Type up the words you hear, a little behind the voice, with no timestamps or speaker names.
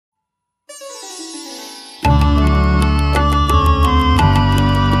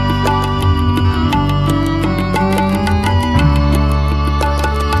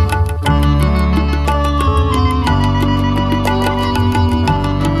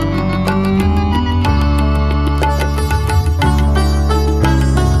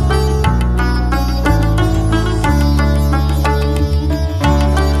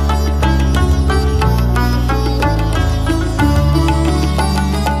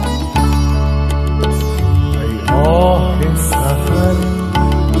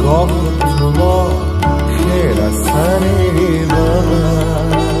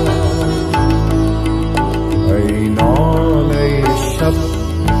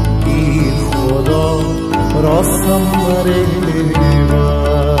ای خدا راستم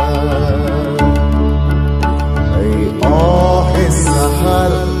ای آه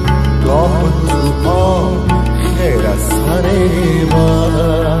سحر گاه تو آه خیر از سر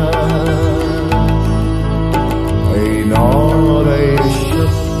ای ناله شب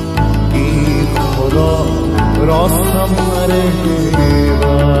ای خدا راستم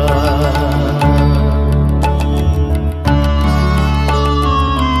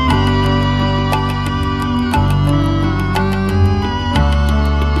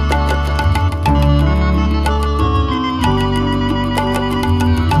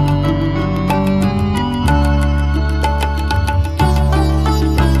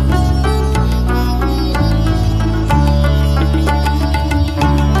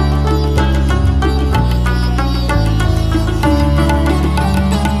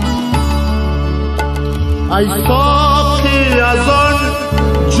ای ساقی از آن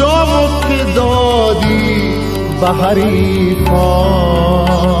جامو که دادی به حریفان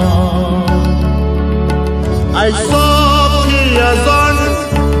ای ساقی از آن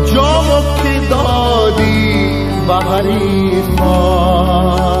جامو که دادی به حریفان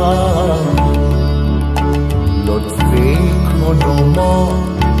لطفی کن و ما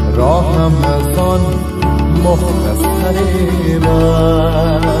راهم از آن مختصر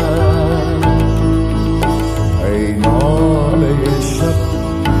ای ناله شب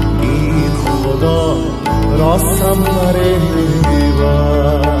ای خدا راستم ای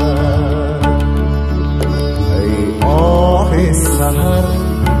آه سحر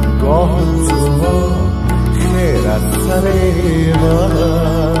گاه تو خیر از سر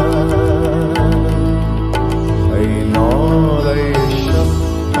ای ناله شب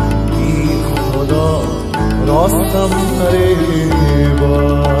ای خدا راستم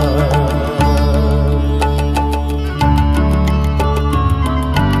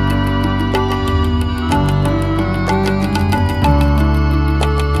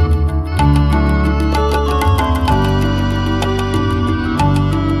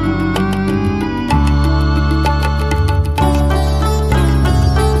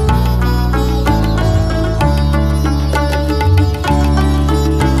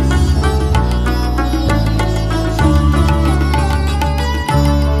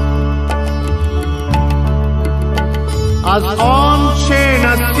از آنچه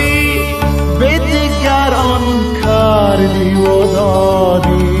نصیب به دیگران کردی و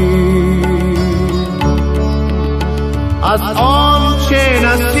دادی از آنچه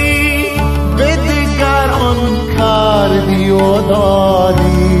نصیب به دیگران کردی و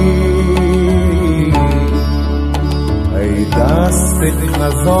دادی ای دست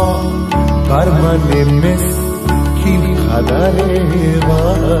قضا بر من مسکین قدر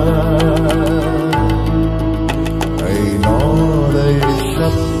ای ناله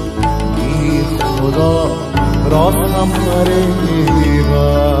شب ای خدا راستم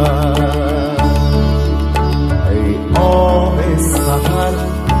ای آه سحر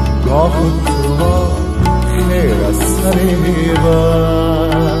گاه تو خیر از سر ای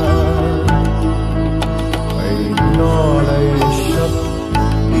ناله شب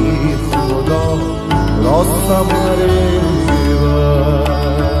ای خدا راستم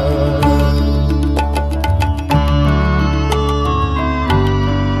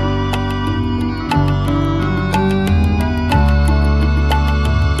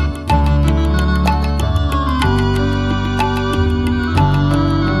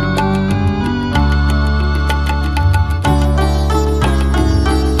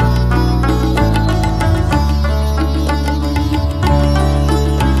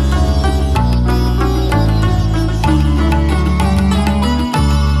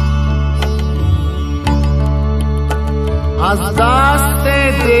از دست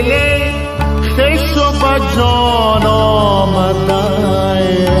دل خویش و به جان آمده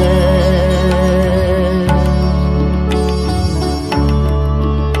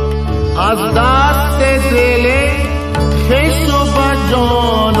از دست دل خویش و به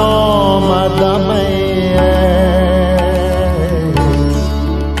جان آمده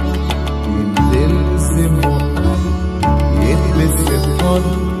این دل زمان یک بستان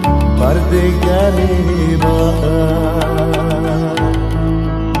بر دیگری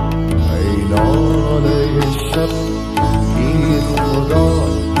ای ناله شب ای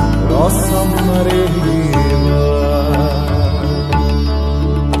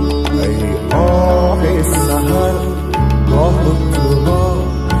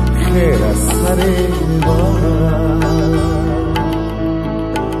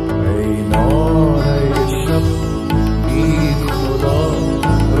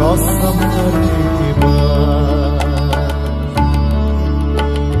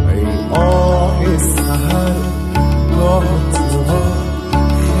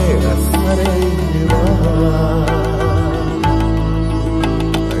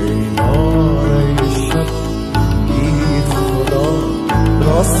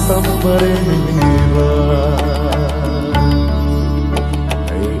هستم فریبا